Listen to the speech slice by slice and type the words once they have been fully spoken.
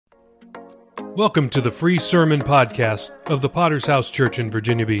Welcome to the free sermon podcast of the Potter's House Church in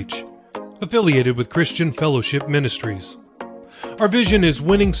Virginia Beach, affiliated with Christian Fellowship Ministries. Our vision is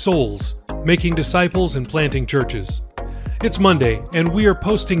winning souls, making disciples, and planting churches. It's Monday, and we are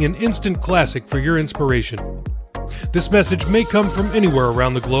posting an instant classic for your inspiration. This message may come from anywhere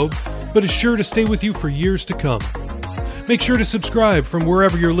around the globe, but is sure to stay with you for years to come. Make sure to subscribe from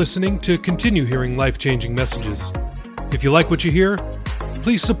wherever you're listening to continue hearing life-changing messages. If you like what you hear,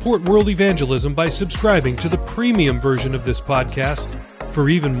 please support World Evangelism by subscribing to the premium version of this podcast for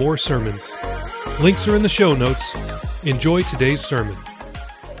even more sermons. Links are in the show notes. Enjoy today's sermon.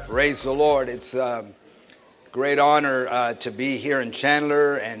 Praise the Lord. It's a great honor to be here in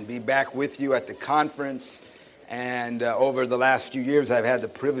Chandler and be back with you at the conference. And over the last few years, I've had the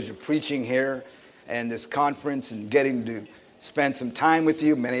privilege of preaching here and this conference and getting to spend some time with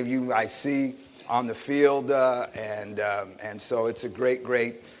you. Many of you I see on the field, and so it's a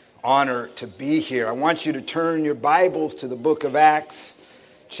great honor to be here. I want you to turn your Bibles to the book of Acts,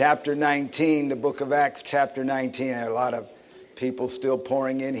 chapter 19, the book of Acts, chapter 19. I have a lot of people still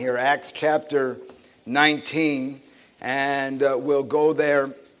pouring in here. Acts chapter 19, and we'll go there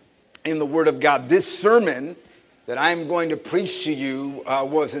in the Word of God. This sermon that I'm going to preach to you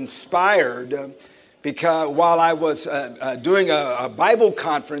was inspired because while I was doing a Bible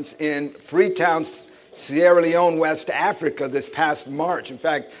conference in Freetown, Sierra Leone, West Africa this past March. In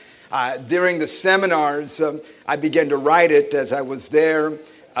fact, during the seminars, I began to write it as I was there.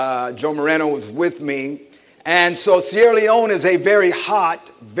 Joe Moreno was with me. And so Sierra Leone is a very hot,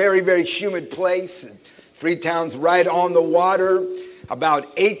 very humid place. Freetown's right on the water. About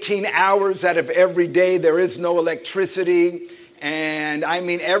 18 hours out of every day, there is no electricity. And I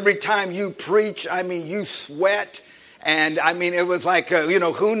mean, every time you preach, I mean, you sweat. And I mean, it was like,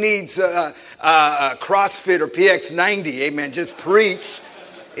 who needs a CrossFit or PX90? Amen. Just preach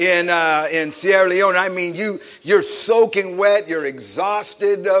in Sierra Leone. I mean, you're soaking wet. You're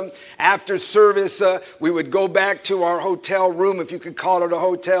exhausted. After service, we would go back to our hotel room, if you could call it a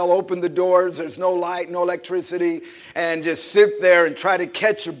hotel, open the doors. There's no light, no electricity, and just sit there and try to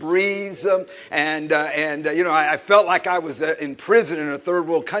catch a breeze. I felt like I was in prison in a third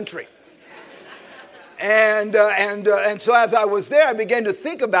world country. And so as I was there, I began to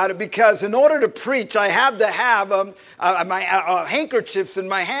think about it because in order to preach, I have to have my handkerchiefs in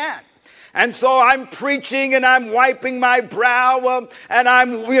my hand. And so I'm preaching and I'm wiping my brow and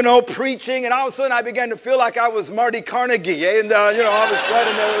I'm, preaching. And all of a sudden I began to feel like I was Marty Carnegie. And, all of a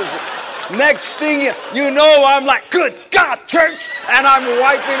sudden there was next thing you know, I'm like, good God, church. And I'm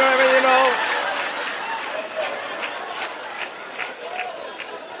wiping everything,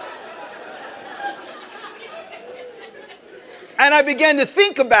 And I began to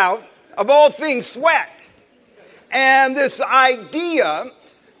think of all things, sweat. And this idea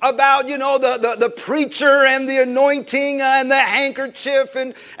about, the preacher and the anointing and the handkerchief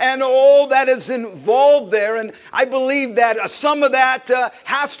and all that is involved there. And I believe that some of that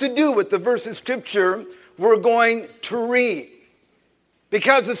has to do with the verse of Scripture we're going to read.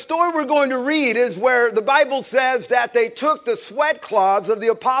 Because the story we're going to read is where the Bible says that they took the sweat cloths of the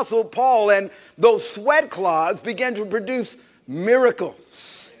Apostle Paul, and those sweat cloths began to produce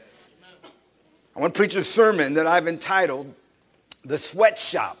miracles. I want to preach a sermon that I've entitled, The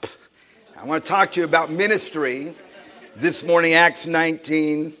Sweatshop. I want to talk to you about ministry this morning, Acts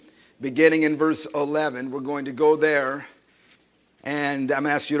 19, beginning in verse 11. We're going to go there, and I'm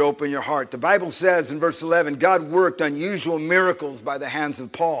going to ask you to open your heart. The Bible says in verse 11, God worked unusual miracles by the hands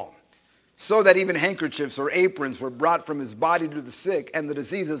of Paul, so that even handkerchiefs or aprons were brought from his body to the sick, and the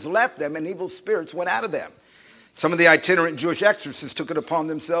diseases left them, and evil spirits went out of them. Some of the itinerant Jewish exorcists took it upon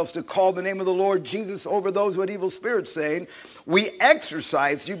themselves to call the name of the Lord Jesus over those who had evil spirits, saying, we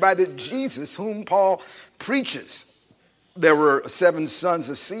exorcise you by the Jesus whom Paul preaches. There were 7 sons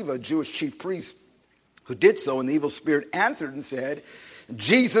of Sceva, Jewish chief priest, who did so, and the evil spirit answered and said,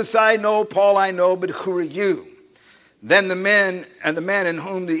 Jesus I know, Paul I know, but who are you? Then the man in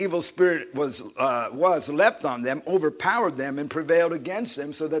whom the evil spirit was leapt on them, overpowered them, and prevailed against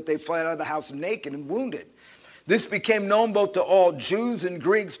them, so that they fled out of the house naked and wounded. This became known both to all Jews and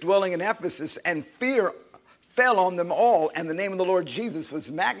Greeks dwelling in Ephesus, and fear fell on them all, and the name of the Lord Jesus was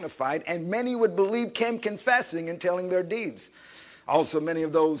magnified, and many who would believe came confessing and telling their deeds. Also many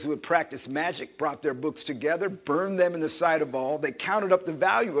of those who had practiced magic brought their books together, burned them in the sight of all. They counted up the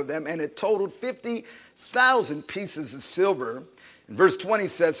value of them, and it totaled 50,000 pieces of silver. And verse 20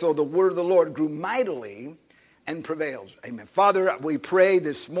 says, so the word of the Lord grew mightily and prevails. Amen. Father, we pray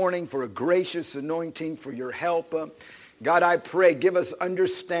this morning for a gracious anointing, for your help. God, I pray, give us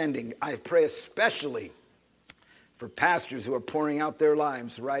understanding. I pray especially for pastors who are pouring out their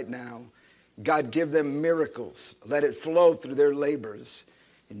lives right now. God, give them miracles. Let it flow through their labors.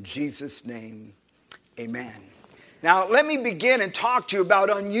 In Jesus' name, amen. Now, let me begin and talk to you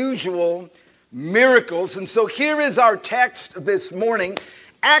about unusual miracles. And so here is our text this morning.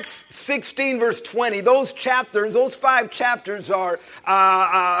 Acts 16, verse 20. Those 5 chapters are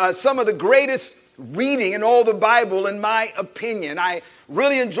some of the greatest reading in all the Bible, in my opinion. I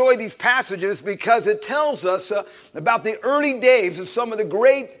really enjoy these passages because it tells us about the early days of some of the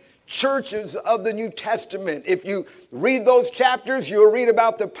great churches of the New Testament. If you read those chapters, you'll read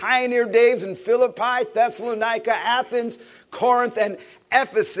about the pioneer days in Philippi, Thessalonica, Athens, Corinth, and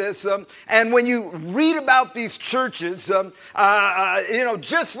Ephesus. And when you read about these churches,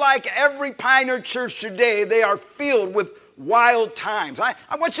 just like every pioneer church today, they are filled with wild times. I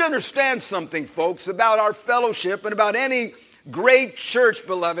want you to understand something, folks, about our fellowship and about any great church,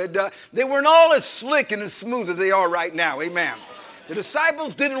 beloved. They weren't all as slick and as smooth as they are right now. Amen. The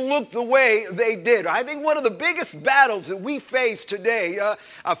disciples didn't look the way they did. I think one of the biggest battles that we face today,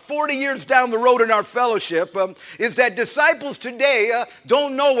 40 years down the road in our fellowship, is that disciples today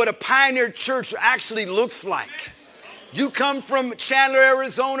don't know what a pioneer church actually looks like. You come from Chandler,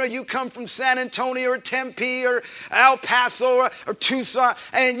 Arizona, you come from San Antonio or Tempe or El Paso or Tucson,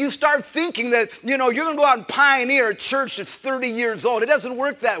 and you start thinking that, you're going to go out and pioneer a church that's 30 years old. It doesn't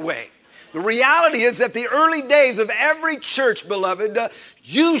work that way. The reality is that the early days of every church, beloved,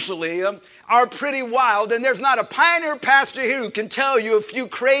 usually are pretty wild, and there's not a pioneer pastor here who can tell you a few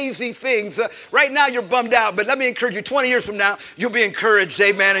crazy things. Right now you're bummed out, but let me encourage you, 20 years from now, you'll be encouraged,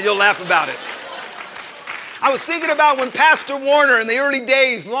 amen, and you'll laugh about it. I was thinking about when Pastor Warner in the early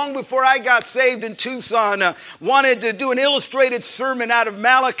days, long before I got saved in Tucson, wanted to do an illustrated sermon out of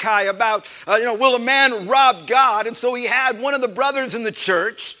Malachi about, will a man rob God? And so he had one of the brothers in the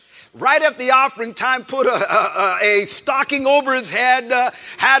church, right at the offering time, put a stocking over his head,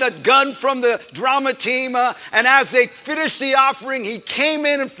 had a gun from the drama team, and as they finished the offering, he came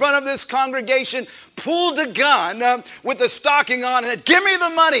in front of this congregation, pulled a gun with the stocking on, and said, "Give me the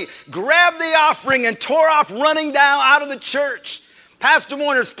money," grabbed the offering, and tore off running down out of the church. Pastor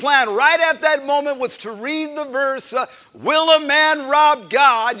Warner's plan right at that moment was to read the verse, "Will a man rob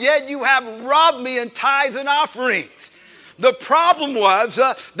God? Yet you have robbed me in tithes and offerings." The problem was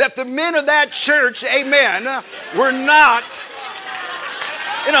that the men of that church, amen, were not,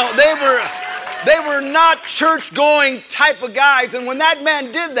 they were not church-going type of guys. And when that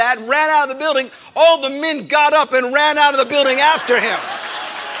man did that, ran out of the building, all the men got up and ran out of the building after him.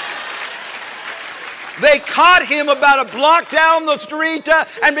 They caught him about a block down the street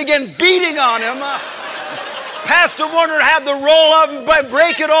and began beating on him. Pastor Warner had to roll up and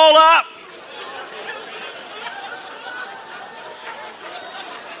break it all up.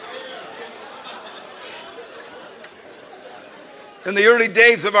 In the early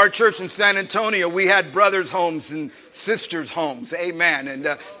days of our church in San Antonio, we had brothers' homes and sisters' homes. Amen.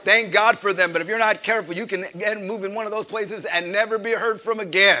 And thank God for them. But if you're not careful, you can move in one of those places and never be heard from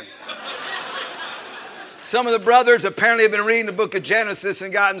again. Some of the brothers apparently have been reading the book of Genesis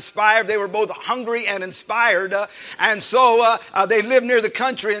and got inspired. They were both hungry and inspired. And so they lived near the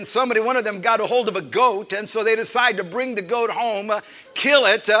country, and one of them got a hold of a goat. And so they decided to bring the goat home, kill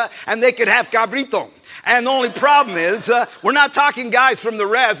it, and they could have cabrito. And the only problem is, we're not talking guys from the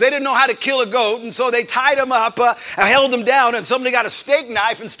res. They didn't know how to kill a goat, and so they tied him up, held him down, and somebody got a steak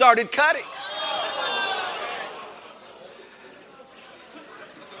knife and started cutting.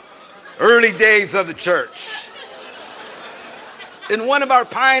 Early days of the church. In one of our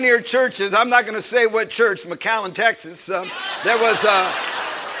pioneer churches, I'm not going to say what church, McAllen, Texas, there was a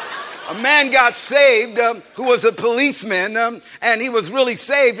man got saved who was a policeman, and he was really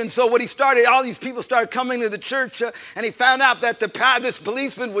saved. And so what he started, all these people started coming to the church, and he found out that this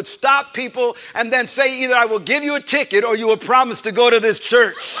policeman would stop people and then say, either I will give you a ticket or you will promise to go to this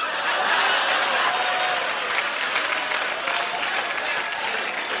church.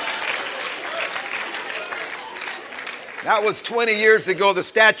 That was 20 years ago. The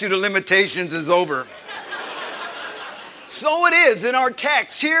statute of limitations is over. So it is in our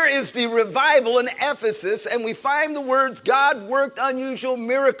text. Here is the revival in Ephesus, and we find the words, God worked unusual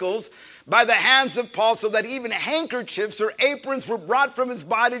miracles by the hands of Paul, so that even handkerchiefs or aprons were brought from his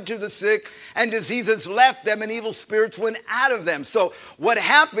body to the sick, and diseases left them, and evil spirits went out of them. So what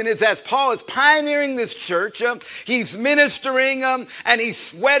happened is, as Paul is pioneering this church, he's ministering, and he's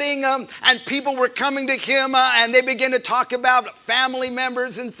sweating, and people were coming to him, and they began to talk about family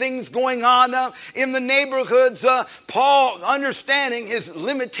members and things going on in the neighborhoods. Paul, understanding his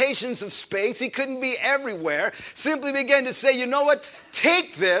limitations of space, he couldn't be everywhere, simply began to say, you know what?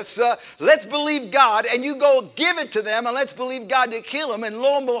 Take this, let's believe God, and you go give it to them, and let's believe God to heal them. And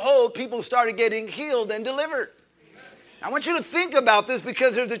lo and behold, people started getting healed and delivered. I want you to think about this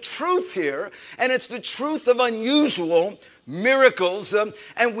because there's a truth here, and it's the truth of unusual miracles.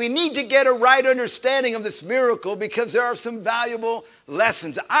 And we need to get a right understanding of this miracle because there are some valuable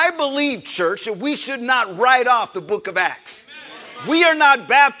lessons. I believe, church, that we should not write off the book of Acts. We are not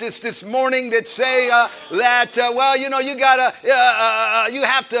Baptists this morning that say well, you know, you have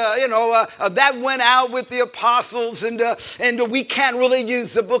to, you know, that went out with the apostles, and we can't really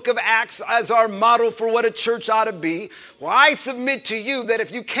use the book of Acts as our model for what a church ought to be. Well, I submit to you that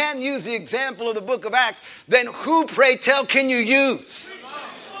if you can't use the example of the book of Acts, then who, pray tell, can you use?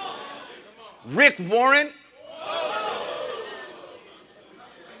 Rick Warren?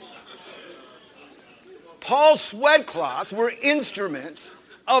 Paul's sweat cloths were instruments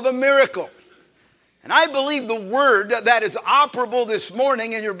of a miracle. And I believe the word that is operable this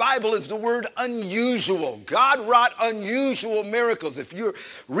morning in your Bible is the word unusual. God wrought unusual miracles. If you're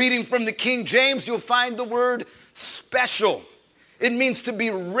reading from the King James, you'll find the word special. It means to be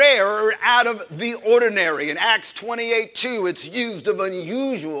rare or out of the ordinary. In Acts 28:2, it's used of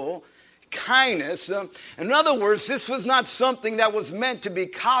unusual kindness. In other words, this was not something that was meant to be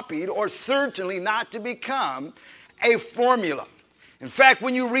copied or certainly not to become a formula. In fact,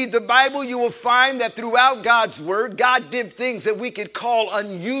 when you read the Bible, you will find that throughout God's word, God did things that we could call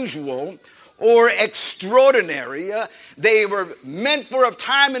unusual or extraordinary. They were meant for a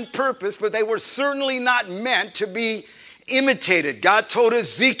time and purpose, but they were certainly not meant to be imitated. God told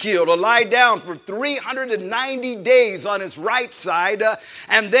Ezekiel to lie down for 390 days on his right side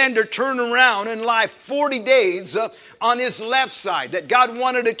and then to turn around and lie 40 days on his left side. That God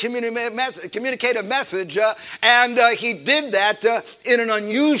wanted to communicate a message, and he did that in an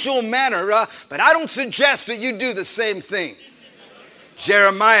unusual manner. But I don't suggest that you do the same thing.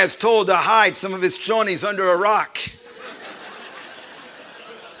 Jeremiah is told to hide some of his chonies under a rock.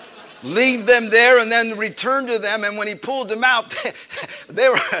 Leave them there and then return to them. And when he pulled them out, they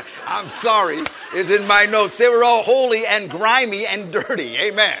were, I'm sorry, it's in my notes, they were all holy and grimy and dirty.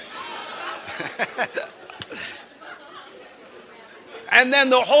 Amen. And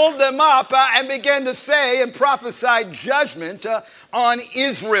then to hold them up and begin to say and prophesy judgment on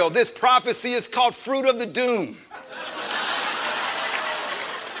Israel. This prophecy is called Fruit of the Doom.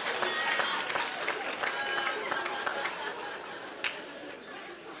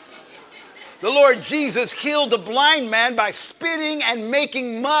 The Lord Jesus healed a blind man by spitting and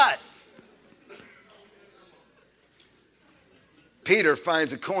making mud. Peter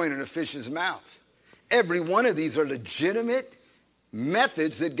finds a coin in a fish's mouth. Every one of these are legitimate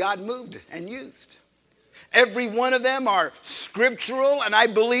methods that God moved and used. Every one of them are scriptural, and I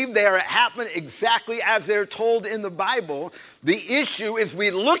believe they are happening exactly as they're told in the Bible. The issue is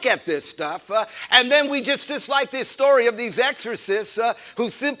we look at this stuff, and then we just like this story of these exorcists who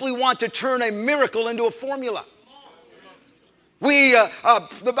simply want to turn a miracle into a formula.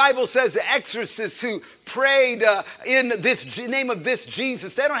 The Bible says the exorcists who prayed in this name of this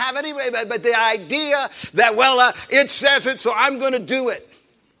Jesus, they don't have any, but the idea that, well, it says it, so I'm going to do it.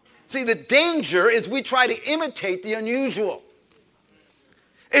 See, the danger is we try to imitate the unusual.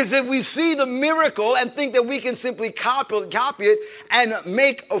 Is that we see the miracle and think that we can simply copy it and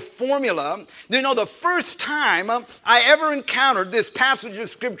make a formula. You know, the first time I ever encountered this passage of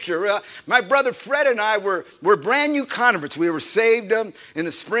Scripture, my brother Fred and I were brand new converts. We were saved in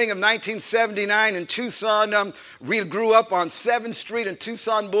the spring of 1979 in Tucson. We grew up on 7th Street and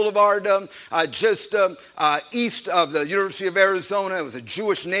Tucson Boulevard, just east of the University of Arizona. It was a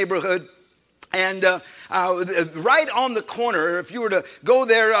Jewish neighborhood. And right on the corner, if you were to go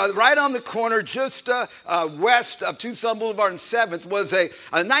there, right on the corner, just west of Tucson Boulevard and 7th, was a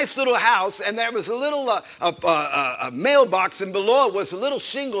nice little house, and there was a little a mailbox, and below it was a little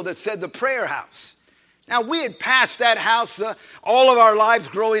shingle that said the prayer house. Now, we had passed that house all of our lives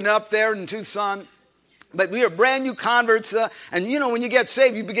growing up there in Tucson. But we were brand new converts, and you know, when you get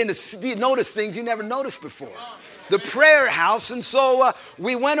saved, you begin to notice things you never noticed before. The prayer house. And so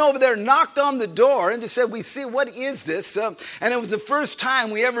we went over there, knocked on the door, and just said, we see, what is this? And it was the first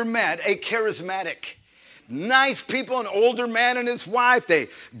time we ever met a charismatic. Nice people, an older man and his wife. They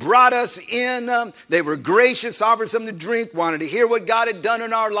brought us in. They were gracious, offered something to drink, wanted to hear what God had done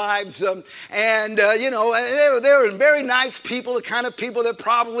in our lives. You know, they were very nice people, the kind of people that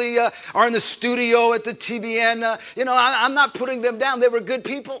probably are in the studio at the TBN. You know, I'm not putting them down. They were good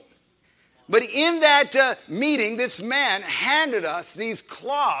people. But in that meeting, this man handed us these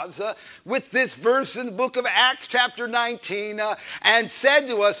cloths with this verse in the book of Acts chapter 19 and said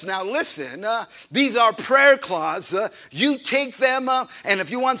to us, now listen, these are prayer cloths. You take them and if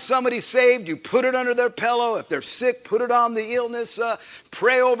you want somebody saved, you put it under their pillow. If they're sick, put it on the illness,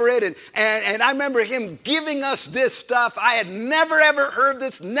 pray over it. And I remember him giving us this stuff. I had never ever heard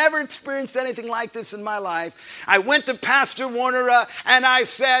this, never experienced anything like this in my life. I went to Pastor Warner and I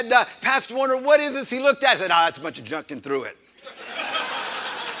said, Pastor Warner, what is this? He looked at it and said, it's a bunch of junk and threw it.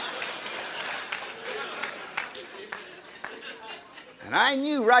 And I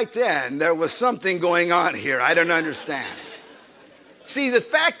knew right then there was something going on here. I don't understand. See, the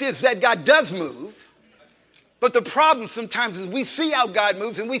fact is that God does move, but the problem sometimes is we see how God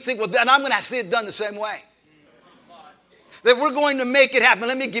moves and we think, well, then I'm going to see it done the same way. That we're going to make it happen.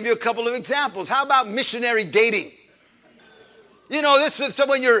 Let me give you a couple of examples. How about missionary dating? You know, this is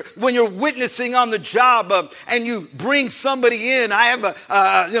when you're witnessing on the job and you bring somebody in. I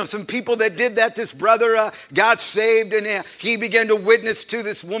have some people that did that. This brother got saved and he began to witness to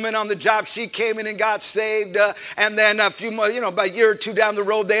this woman on the job. She came in and got saved, and then a few months, about a year or two down the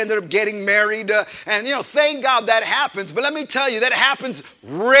road, they ended up getting married. And thank God that happens. But let me tell you, that happens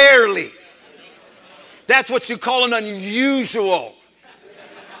rarely. That's what you call an unusual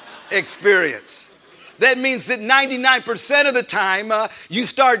experience. That means that 99% of the time you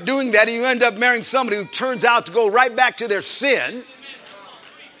start doing that and you end up marrying somebody who turns out to go right back to their sin.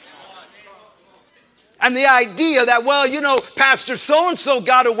 And the idea that, Pastor so-and-so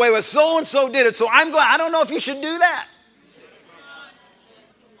got away with, so-and-so did it, so I don't know if you should do that.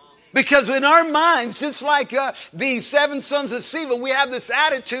 Because in our minds, just like the 7 sons of Sceva, we have this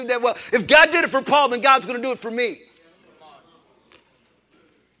attitude that, if God did it for Paul, then God's going to do it for me.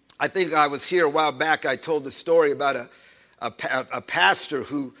 I think I was here a while back. I told the story about a pastor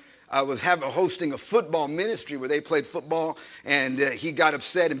who was hosting a football ministry where they played football, and he got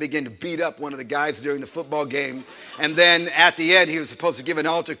upset and began to beat up one of the guys during the football game. And then at the end, he was supposed to give an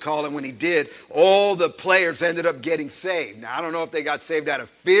altar call, and when he did, all the players ended up getting saved. Now, I don't know if they got saved out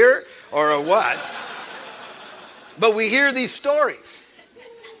of fear or what, but we hear these stories.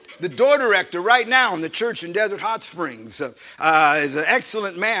 The door director right now in the church in Desert Hot Springs is an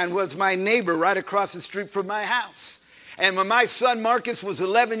excellent man, was my neighbor right across the street from my house. And when my son Marcus was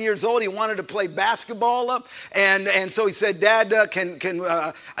 11 years old, he wanted to play basketball and so he said, Dad,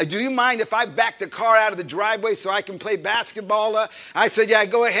 do you mind if I back the car out of the driveway so I can play basketball? I said, yeah,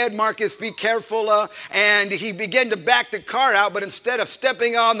 go ahead, Marcus, be careful. And he began to back the car out, but instead of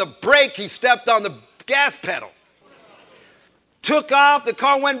stepping on the brake, he stepped on the gas pedal. Took off, the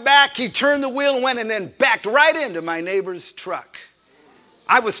car went back, he turned the wheel and went and then backed right into my neighbor's truck.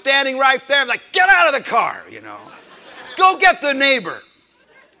 I was standing right there, like, get out of the car, Go get the neighbor.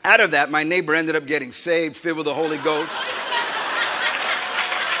 Out of that, my neighbor ended up getting saved, filled with the Holy Ghost.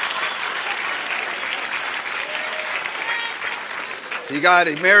 He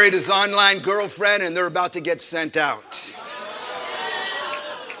married his online girlfriend and they're about to get sent out.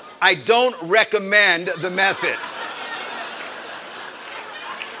 I don't recommend the method.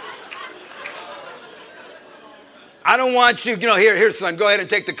 I don't want you, here, son, go ahead and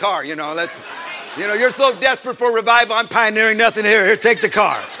take the car, you're so desperate for revival, I'm pioneering nothing here. Here, take the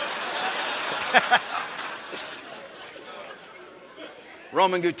car.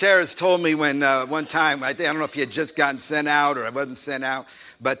 Roman Gutierrez told me when one time, I don't know if he had just gotten sent out or I wasn't sent out,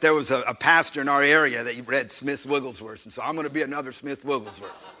 but there was a pastor in our area that read Smith Wigglesworth, and so I'm going to be another Smith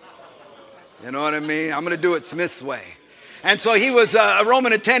Wigglesworth. You know what I mean? I'm going to do it Smith's way. And so he was a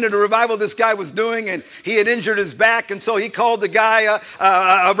Roman attended a revival this guy was doing, and he had injured his back, and so he called the guy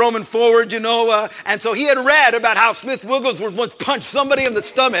a Roman forward, and so he had read about how Smith Wigglesworth once punched somebody in the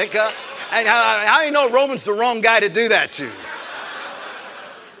stomach, and how do you know Roman's the wrong guy to do that to?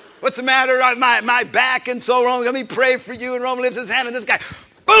 What's the matter? My back and so wrong. Let me pray for you. And Roman lifts his hand, and this guy,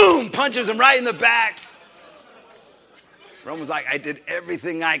 boom, punches him right in the back. Roman's like, I did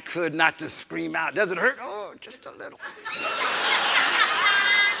everything I could not to scream out. Does it hurt? Oh, just a little.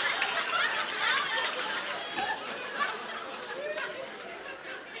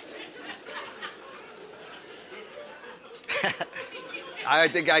 I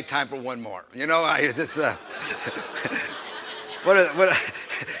think I had time for one more.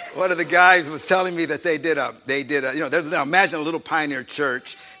 One of the guys was telling me that they did imagine a little pioneer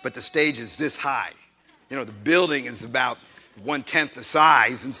church, but the stage is this high. The building is about 1/10 the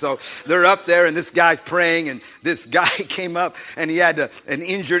size. And so they're up there and this guy's praying, and this guy came up and he had an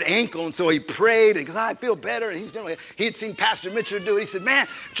injured ankle. And so he prayed and goes, I feel better. And he had seen Pastor Mitchell do it. He said, man,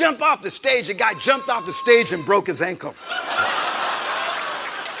 jump off the stage. The guy jumped off the stage and broke his ankle.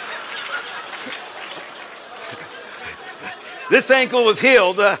 This ankle was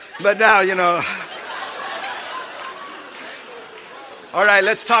healed, but now, All right,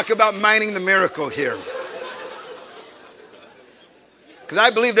 let's talk about mining the miracle here. Because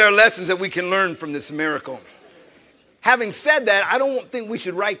I believe there are lessons that we can learn from this miracle. Having said that, I don't think we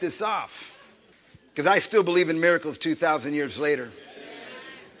should write this off. Because I still believe in miracles 2,000 years later.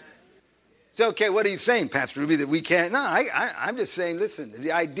 So, okay, what are you saying, Pastor Ruby, that we can't? No, I'm just saying, listen,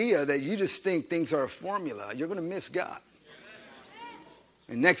 the idea that you just think things are a formula, you're going to miss God.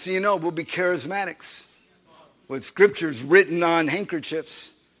 And next thing you know, we'll be charismatics with scriptures written on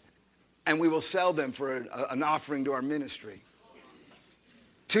handkerchiefs, and we will sell them for an offering to our ministry.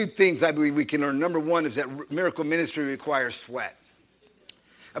 Two things I believe we can learn. Number one is that miracle ministry requires sweat.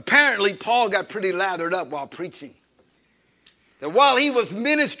 Apparently, Paul got pretty lathered up while preaching. That while he was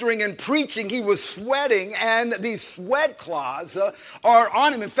ministering and preaching, he was sweating, and these sweat cloths are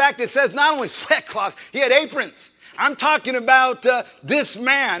on him. In fact, it says not only sweat cloths, he had aprons. I'm talking about this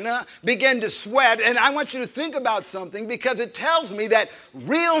man began to sweat, and I want you to think about something because it tells me that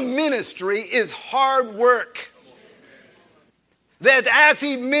real ministry is hard work. That as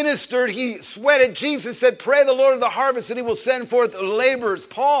he ministered, he sweated. Jesus said, pray the Lord of the harvest and he will send forth laborers.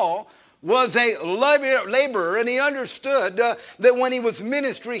 Paul was a laborer, and he understood that when he was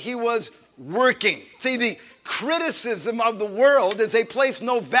ministry, he was working. See, the criticism of the world is they place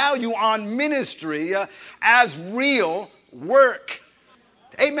no value on ministry as real work.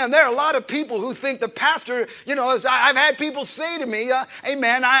 Amen. There are a lot of people who think the pastor, I've had people say to me,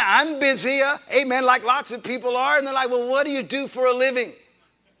 amen, I'm busy, amen, like lots of people are. And they're like, well, what do you do for a living?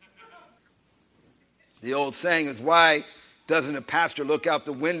 The old saying is, why doesn't a pastor look out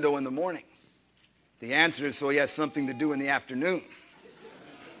the window in the morning? The answer is so he has something to do in the afternoon.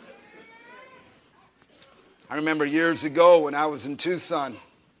 I remember years ago when I was in Tucson,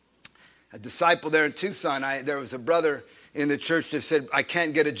 a disciple there in Tucson, there was a brother in the church that said, I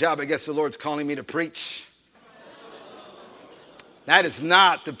can't get a job. I guess the Lord's calling me to preach. That is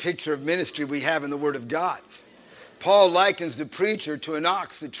not the picture of ministry we have in the Word of God. Paul likens the preacher to an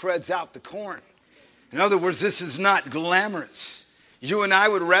ox that treads out the corn. In other words, this is not glamorous. You and I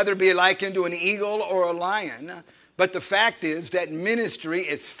would rather be likened to an eagle or a lion. But the fact is that ministry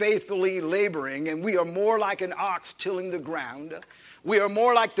is faithfully laboring, and we are more like an ox tilling the ground. We are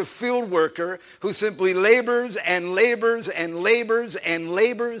more like the field worker who simply labors and labors and labors and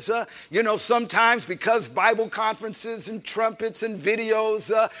labors. Sometimes because Bible conferences and trumpets and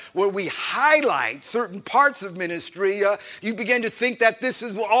videos where we highlight certain parts of ministry, you begin to think that this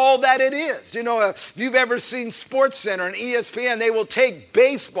is all that it is. If you've ever seen SportsCenter and ESPN, they will take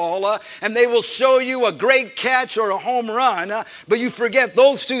baseball and they will show you a great catch or a home run, but you forget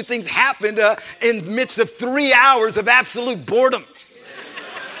those two things happened in the midst of 3 hours of absolute boredom.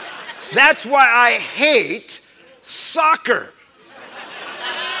 That's why I hate soccer.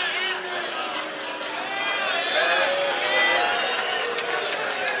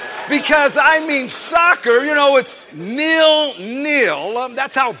 Because soccer, it's 0-0.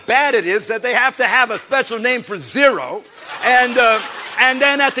 That's how bad it is that they have to have a special name for zero. And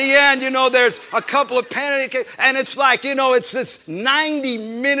then at the end, there's a couple of penalty kicks, and it's like, it's this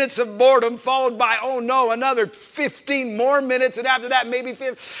 90 minutes of boredom followed by, another 15 more minutes, and after that, maybe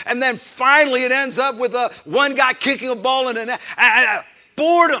 15. And then finally it ends up with one guy kicking a ball in the net.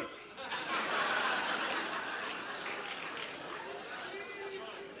 Boredom.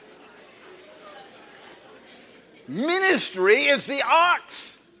 Ministry is the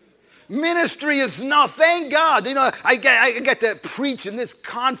ox. Ministry is not, thank God. I get to preach in this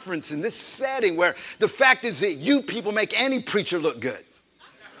conference, in this setting where the fact is that you people make any preacher look good.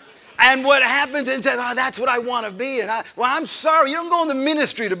 And what happens is that, that's what I want to be. And I'm sorry, you don't go in the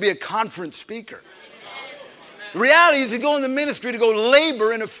ministry to be a conference speaker. The reality is you go in the ministry to go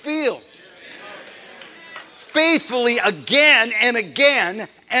labor in a field. Faithfully again and again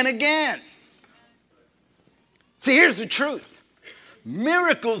and again. See, here's the truth.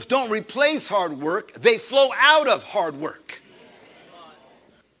 Miracles don't replace hard work. They flow out of hard work.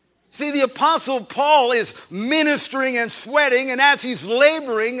 See, the Apostle Paul is ministering and sweating, and as he's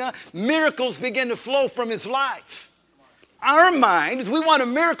laboring, miracles begin to flow from his life. Our mind is we want a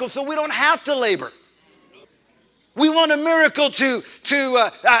miracle so we don't have to labor. We want a miracle to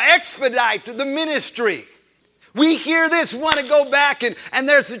expedite the ministry. We hear this, we want to go back, and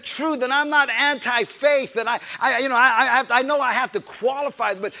there's the truth, and I'm not anti-faith, and I know I have to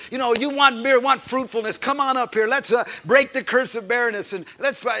qualify, but you want fruitfulness, come on up here, let's break the curse of barrenness, and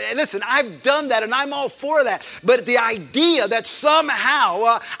listen, I've done that, and I'm all for that, but the idea that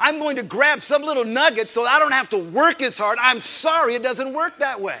somehow I'm going to grab some little nugget so I don't have to work as hard, I'm sorry, it doesn't work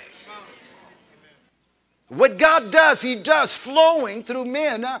that way. What God does, he does flowing through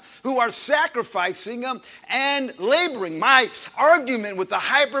men who are sacrificing and laboring. My argument with the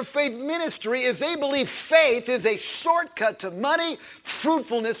hyper-faith ministry is they believe faith is a shortcut to money,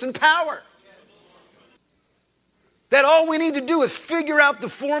 fruitfulness, and power. That all we need to do is figure out the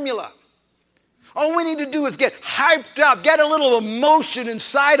formula. All we need to do is get hyped up, get a little emotion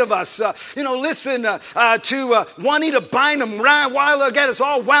inside of us. Listen to Juanita Bynum a while ago, get us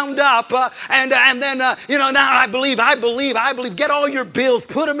all wound up. And then, now I believe. Get all your bills,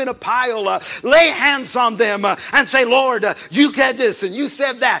 put them in a pile, lay hands on them and say, Lord, you get this and you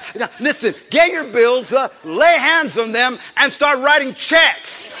said that. Now, listen, get your bills, lay hands on them and start writing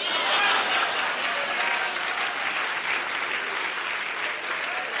checks.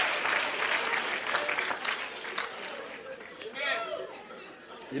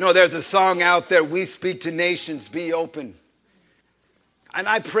 There's a song out there, we speak to nations, be open. And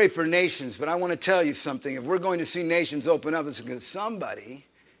I pray for nations, but I want to tell you something. If we're going to see nations open up, it's because somebody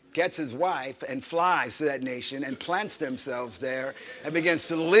gets his wife and flies to that nation and plants themselves there and begins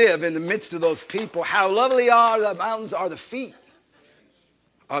to live in the midst of those people. How lovely are the mountains are the feet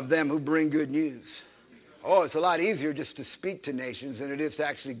of them who bring good news. Oh, it's a lot easier just to speak to nations than it is to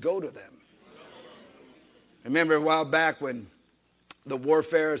actually go to them. Remember a while back when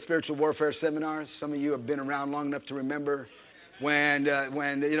the spiritual warfare seminars, some of you have been around long enough to remember when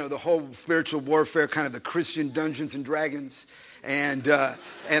the whole spiritual warfare, kind of the Christian Dungeons and Dragons, and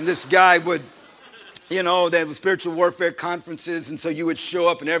this guy would, they have spiritual warfare conferences, and so you would show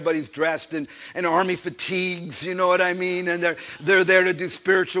up and everybody's dressed in army fatigues, you know what I mean? And they're there to do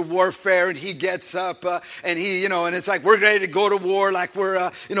spiritual warfare, and he gets up and and it's like we're ready to go to war, like we're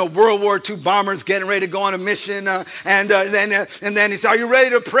World War II bombers getting ready to go on a mission, and then he said, "Are you ready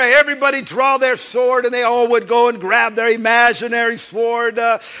to pray?" Everybody draw their sword, and they all would go and grab their imaginary sword.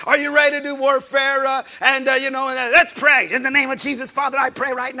 Are you ready to do warfare? Let's pray in the name of Jesus, Father. I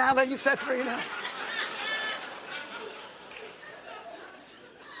pray right now that you set free now.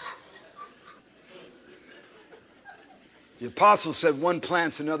 The apostle said, one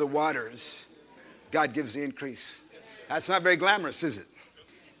plants, another waters. God gives the increase. That's not very glamorous, is it?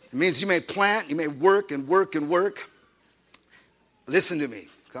 It means you may plant, you may work and work and work. Listen to me,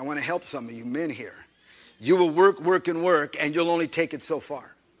 because I want to help some of you men here. You will work, and you'll only take it so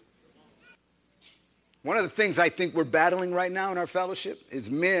far. One of the things I think we're battling right now in our fellowship is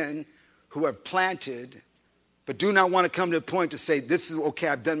men who have planted, but do not want to come to a point to say, this is okay,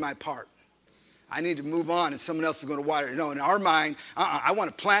 I've done my part. I need to move on and someone else is going to water it. No, in our mind, I want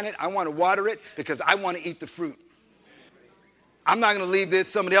to plant it, I want to water it because I want to eat the fruit. I'm not going to leave this,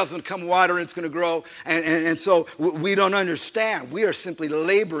 somebody else is going to come water and it's going to grow. And so we don't understand. We are simply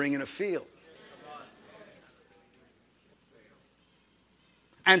laboring in a field.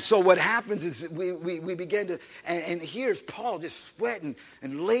 And so what happens is we begin to, and here's Paul just sweating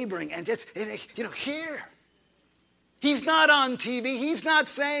and laboring and just, here. He's not on TV. He's not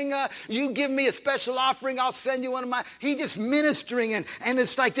saying, you give me a special offering, I'll send you one of my. He's just ministering, and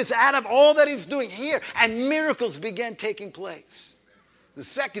it's like just out of all that he's doing here, and miracles began taking place. The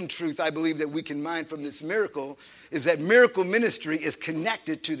second truth I believe that we can mine from this miracle is that miracle ministry is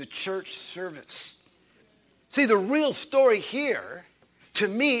connected to the church service. See, the real story here, to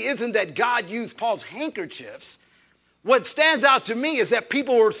me, isn't that God used Paul's handkerchiefs. What stands out to me is that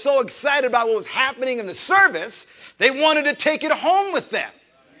people were so excited about what was happening in the service, they wanted to take it home with them.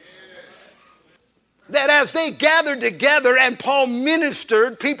 That as they gathered together and Paul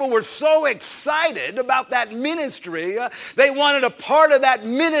ministered, people were so excited about that ministry, they wanted a part of that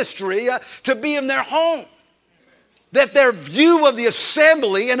ministry to be in their home. That their view of the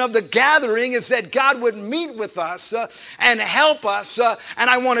assembly and of the gathering is that God would meet with us and help us. And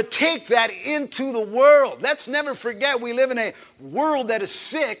I want to take that into the world. Let's never forget we live in a world that is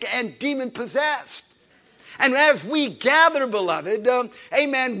sick and demon-possessed. And as we gather, beloved,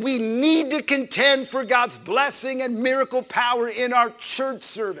 amen, we need to contend for God's blessing and miracle power in our church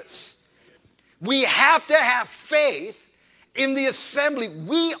service. We have to have faith in the assembly.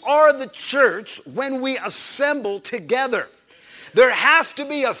 We are the church when we assemble together. There has to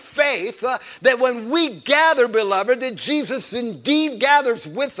be a faith that when we gather, beloved, that Jesus indeed gathers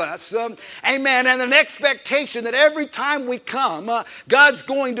with us. Amen. And an expectation that every time we come, God's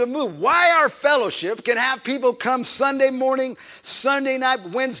going to move. Why our fellowship can have people come Sunday morning, Sunday night,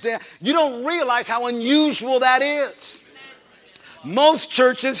 Wednesday. You don't realize how unusual that is. Most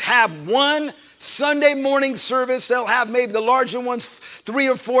churches have one Sunday morning service. They'll have maybe the larger ones, 3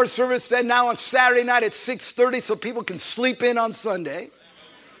 or 4 services. Then now on Saturday night at 6:30 so people can sleep in on Sunday.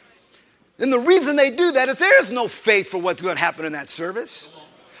 And the reason they do that is there is no faith for what's going to happen in that service.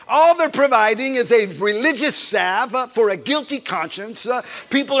 All they're providing is a religious salve for a guilty conscience.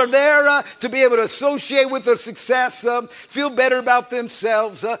 People are there to be able to associate with their success, feel better about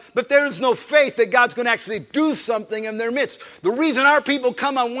themselves, but there is no faith that God's going to actually do something in their midst. The reason our people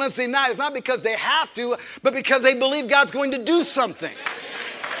come on Wednesday night is not because they have to, but because they believe God's going to do something.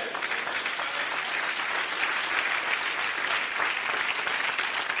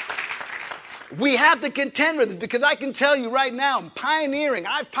 We have to contend with this because I can tell you right now, I've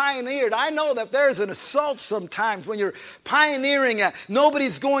pioneered. I know that there's an assault sometimes when you're pioneering.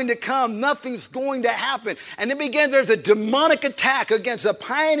 Nobody's going to come. Nothing's going to happen. And there's a demonic attack against a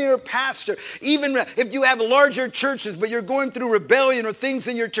pioneer pastor. Even if you have larger churches, but you're going through rebellion or things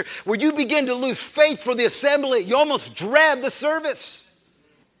in your church where you begin to lose faith for the assembly, you almost dread the service.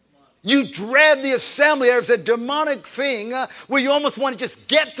 You dread the assembly. There's a demonic thing where you almost want to just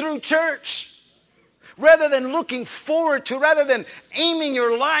get through church. Rather than looking forward to, rather than aiming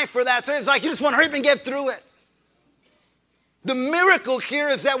your life for that. So it's like you just want to hurry up and get through it. The miracle here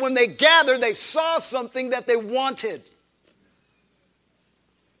is that when they gathered, they saw something that they wanted.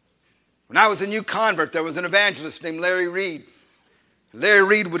 When I was a new convert, there was an evangelist named Larry Reed. Larry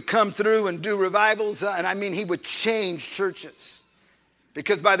Reed would come through and do revivals, he would change churches.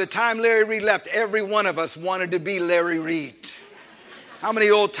 Because by the time Larry Reed left, every one of us wanted to be Larry Reed. How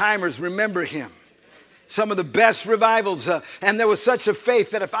many old timers remember him? Some of the best revivals, and there was such a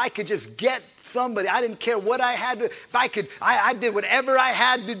faith that if I could just get somebody, I didn't care what I had to, I did whatever I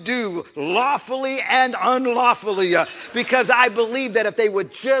had to do, lawfully and unlawfully, because I believed that if they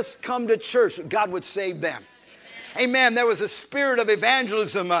would just come to church, God would save them. Amen. There was a spirit of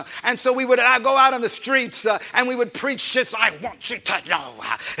evangelism. And so we would go out on the streets and we would preach this. I want you to know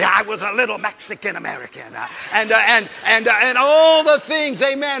I was a little Mexican American. And all the things.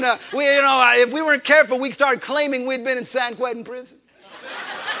 Amen. If we weren't careful, we'd start claiming we'd been in San Quentin prison.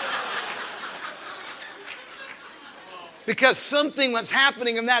 Because something was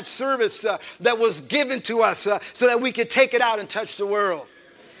happening in that service that was given to us so that we could take it out and touch the world.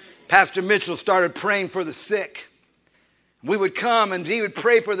 Pastor Mitchell started praying for the sick. We would come and he would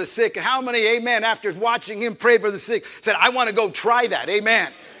pray for the sick. And how many, amen, after watching him pray for the sick, said, I want to go try that,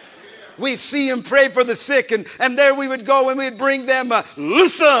 amen. We see him pray for the sick, and there we would go and we'd bring them,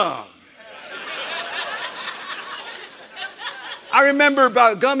 loose them. I remember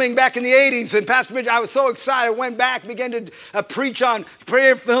coming back in the 80s, and Pastor Mitchell, I was so excited. I went back, began to preach on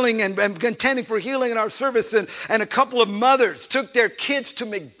prayer filling and contending for healing in our service. And a couple of mothers took their kids to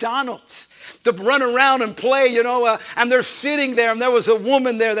McDonald's to run around and play, and they're sitting there, and there was a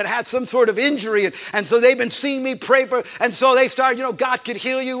woman there that had some sort of injury, and so they've been seeing me pray for, and so they started, God could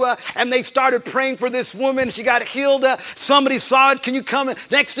heal you, and they started praying for this woman. She got healed. Somebody saw it. Can you come?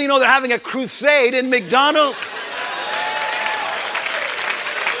 Next thing you know, they're having a crusade in McDonald's.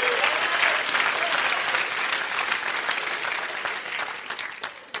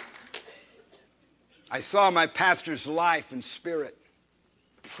 I saw my pastor's life and spirit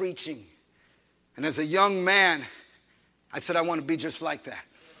preaching. And as a young man, I said, I want to be just like that.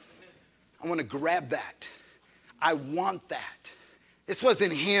 I want to grab that. I want that. This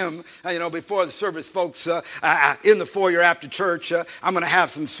wasn't him, before the service, folks, in the foyer after church, I'm going to have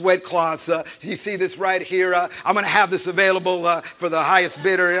some sweat cloths. You see this right here? I'm going to have this available for the highest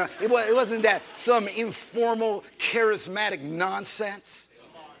bidder. It wasn't that some informal, charismatic nonsense.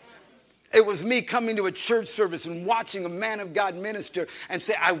 It was me coming to a church service and watching a man of God minister and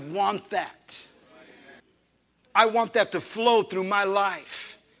say, I want that. I want that to flow through my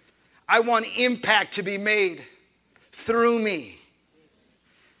life. I want impact to be made through me.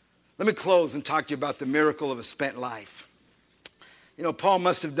 Let me close and talk to you about the miracle of a spent life. Paul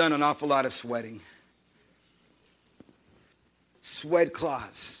must have done an awful lot of sweating. Sweat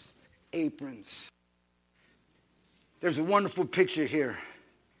cloths, aprons. There's a wonderful picture here.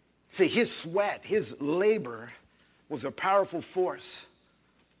 See, his sweat, his labor was a powerful force.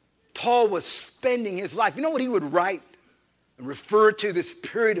 Paul was spending his life. You know what he would write and refer to this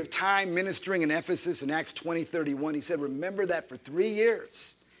period of time ministering in Ephesus in Acts 20:31? He said, remember that for 3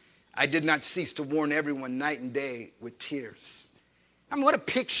 years, I did not cease to warn everyone night and day with tears. What a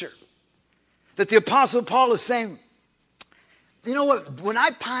picture that the Apostle Paul is saying. You know what? When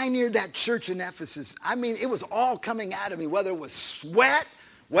I pioneered that church in Ephesus, it was all coming out of me, whether it was sweat,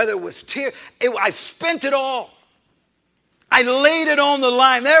 whether it was tears, I spent it all. I laid it on the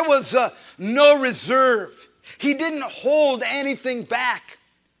line. There was no reserve. He didn't hold anything back.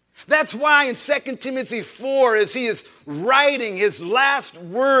 That's why in 2 Timothy 4, as he is writing his last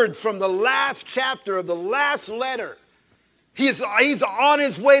word from the last chapter of the last letter, He's on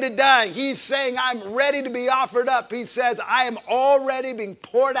his way to dying. He's saying, I'm ready to be offered up. He says, I am already being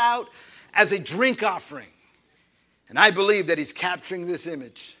poured out as a drink offering. And I believe that he's capturing this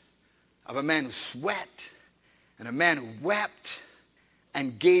image of a man who sweat and a man who wept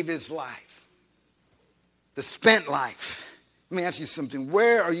and gave his life. The spent life. Let me ask you something.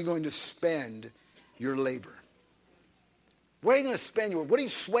 Where are you going to spend your labor? Where are you going to spend what are you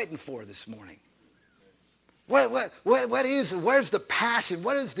sweating for this morning? Where's the passion?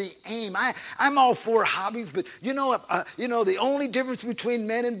 What is the aim? I'm all for hobbies, but the only difference between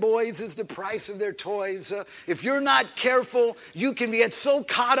men and boys is the price of their toys. If you're not careful, you can get so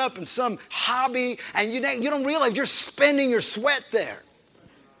caught up in some hobby and you don't realize you're spending your sweat there.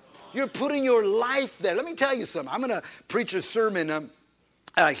 You're putting your life there. Let me tell you something. I'm going to preach a sermon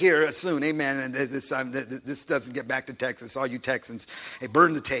here soon, amen. And this doesn't get back to Texas. All you Texans, hey,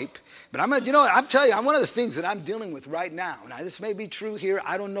 burn the tape. But I'm telling you, one of the things that I'm dealing with right now, and this may be true here,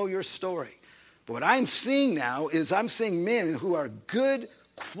 I don't know your story. But what I'm seeing now is I'm seeing men who are good,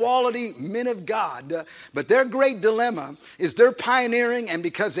 quality men of God, but their great dilemma is they're pioneering, and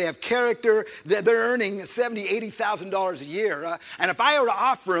because they have character, they're earning $70,000, $80,000 a year. And if I were to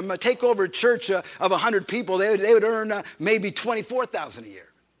offer them take over a church of 100 people, they would earn maybe $24,000 a year.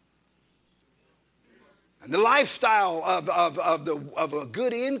 And the lifestyle of a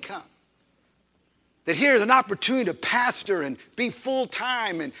good income. That here's an opportunity to pastor and be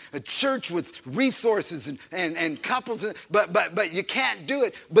full-time and a church with resources and couples. But you can't do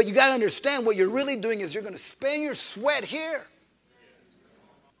it. But you got to understand what you're really doing is you're going to spend your sweat here.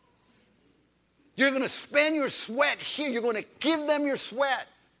 You're going to spend your sweat here. You're going to give them your sweat.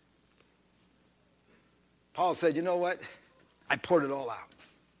 Paul said, you know what? I poured it all out.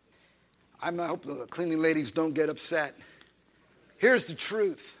 I hope the cleaning ladies don't get upset. Here's the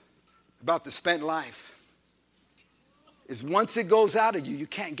truth about the spent life is once it goes out of you, you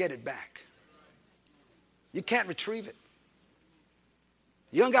can't get it back. You can't retrieve it.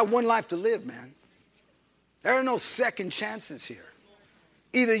 You only got one life to live, man. There are no second chances here.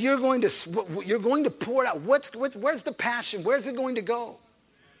 Either you're going to pour it out. Where's the passion? Where's it going to go?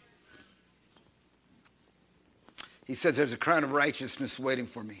 He says there's a crown of righteousness waiting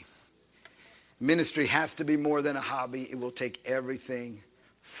for me. Ministry has to be more than a hobby. It will take everything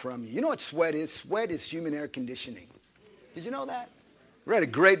from you. You know what sweat is? Sweat is human air conditioning. Did you know that? I read a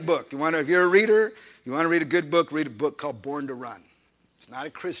great book. If you're a reader, you want to read a good book, read a book called Born to Run. It's not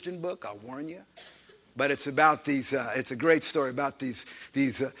a Christian book, I'll warn you. But it's about these, it's a great story about these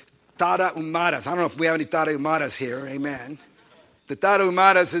Tarahumaras. I don't know if we have any Tarahumaras here, amen. The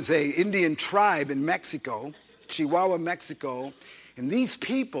Tarahumaras is an Indian tribe in Mexico, Chihuahua, Mexico. And these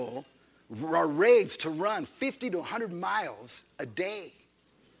people are raised to run 50 to 100 miles a day.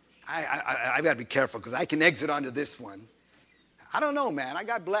 I've got to be careful because I can exit onto this one. I don't know, man. I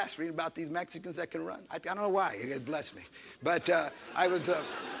got blessed reading about these Mexicans that can run. I don't know why. You guys blessed me. But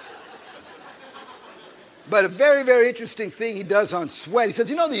but a very, very interesting thing he does on sweat. He says,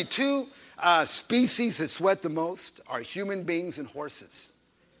 the two species that sweat the most are human beings and horses.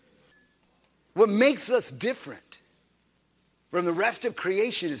 What makes us different from the rest of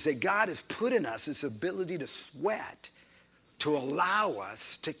creation is that God has put in us this ability to sweat to allow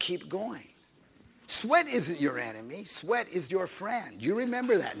us to keep going. Sweat isn't your enemy. Sweat is your friend. You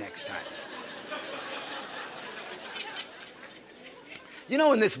remember that next time.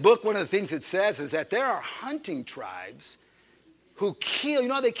 In this book, one of the things it says is that there are hunting tribes who kill,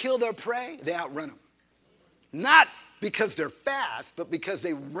 how they kill their prey? They outrun them. Not because they're fast, but because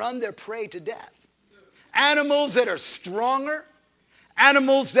they run their prey to death. Animals that are stronger,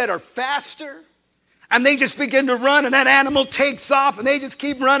 animals that are faster, and they just begin to run, and that animal takes off, and they just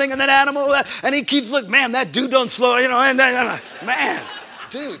keep running, and that animal, and he keeps looking, man, that dude don't slow, man,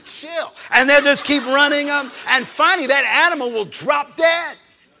 dude, chill. And they'll just keep running, and finally that animal will drop dead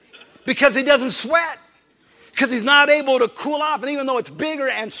because he doesn't sweat, because he's not able to cool off, and even though it's bigger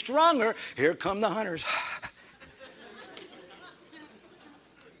and stronger, here come the hunters.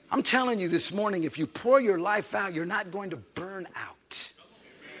 I'm telling you this morning, if you pour your life out, you're not going to burn out.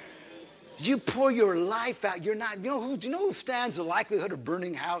 You pour your life out, you're not, do you know who stands the likelihood of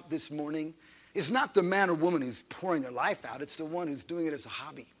burning out this morning? It's not the man or woman who's pouring their life out. It's the one who's doing it as a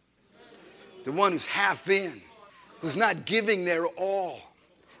hobby. The one who's half in, who's not giving their all.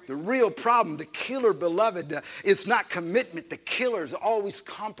 The real problem, the killer, beloved, is not commitment. The killer is always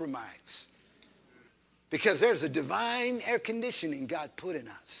compromise. Because there's a divine air conditioning God put in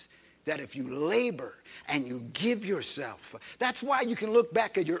us. That if you labor and you give yourself, that's why you can look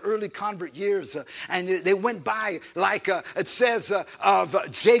back at your early convert years and they went by like it says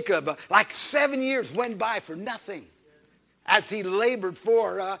of Jacob, like 7 years went by for nothing. as he labored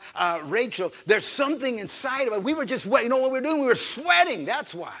for Rachel. There's something inside of it. We were just wet. You know what we were doing? We were sweating.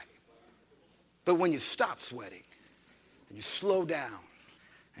 That's why. But when you stop sweating and you slow down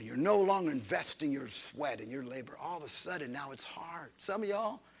and you're no longer investing your sweat and your labor, all of a sudden now it's hard. Some of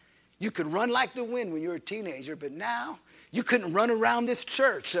y'all, you could run like the wind when you were a teenager, but now you couldn't run around this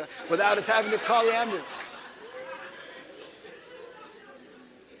church without us having to call the ambulance.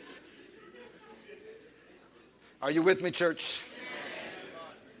 Are you with me, church?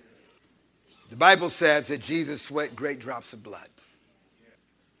 The Bible says that Jesus sweat great drops of blood.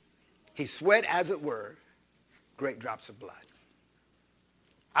 He sweat, as it were, great drops of blood.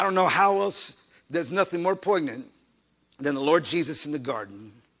 I don't know how else, there's nothing more poignant than the Lord Jesus in the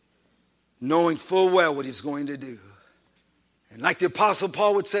garden, knowing full well what he's going to do. And like the Apostle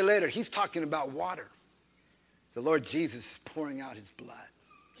Paul would say later, he's talking about water. The Lord Jesus pouring out his blood.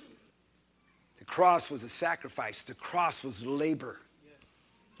 The cross was a sacrifice. The cross was labor.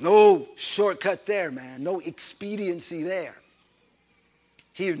 No shortcut there, man. No expediency there.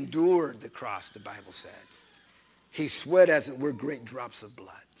 He endured the cross, the Bible said. He sweat, as it were, great drops of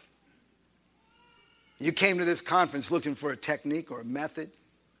blood. You came to this conference looking for a technique or a method.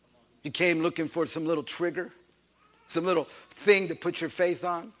 You came looking for some little trigger, some little thing to put your faith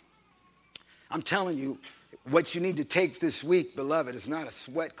on. I'm telling you, what you need to take this week, beloved, is not a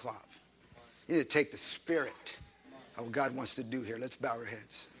sweat cloth. You need to take the spirit of what God wants to do here. Let's bow our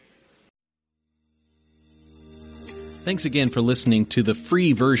heads. Thanks again for listening to the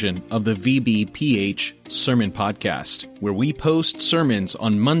free version of the VBPH Sermon Podcast, where we post sermons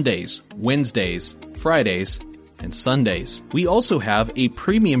on Mondays, Wednesdays, Fridays, and Sundays. We also have a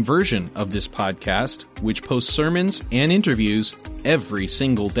premium version of this podcast, which posts sermons and interviews every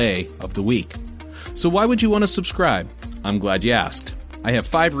single day of the week. So why would you want to subscribe? I'm glad you asked. I have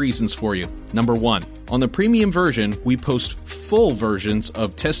 5 reasons for you. Number 1, on the premium version, we post full versions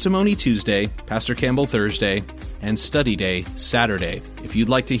of Testimony Tuesday, Pastor Campbell Thursday, and Study Day Saturday. If you'd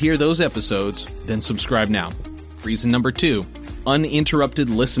like to hear those episodes, then subscribe now. Reason number 2, uninterrupted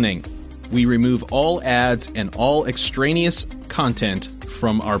listening. We remove all ads and all extraneous content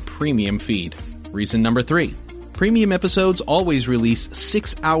from our premium feed. Reason number 3, premium episodes always release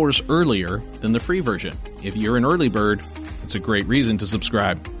 6 hours earlier than the free version. If you're an early bird, it's a great reason to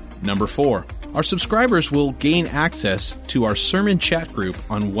subscribe. Number 4, our subscribers will gain access to our sermon chat group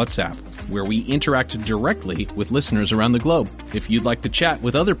on WhatsApp, where we interact directly with listeners around the globe. If you'd like to chat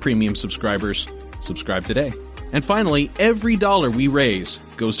with other premium subscribers, subscribe today. And finally, every dollar we raise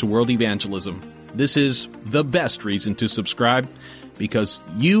goes to world evangelism. This is the best reason to subscribe, because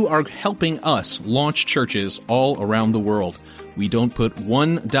you are helping us launch churches all around the world. We don't put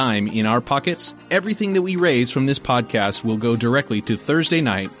one dime in our pockets. Everything that we raise from this podcast will go directly to Thursday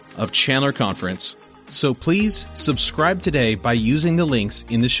night of Chandler Conference. So please subscribe today by using the links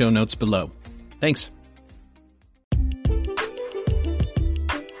in the show notes below. Thanks.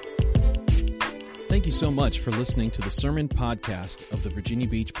 Thank you so much for listening to the sermon podcast of the Virginia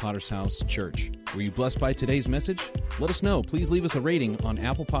Beach Potter's House Church. Were you blessed by today's message? Let us know. Please leave us a rating on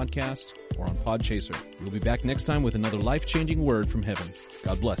Apple Podcast or on Podchaser. We'll be back next time with another life-changing word from heaven.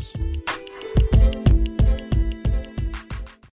 God bless.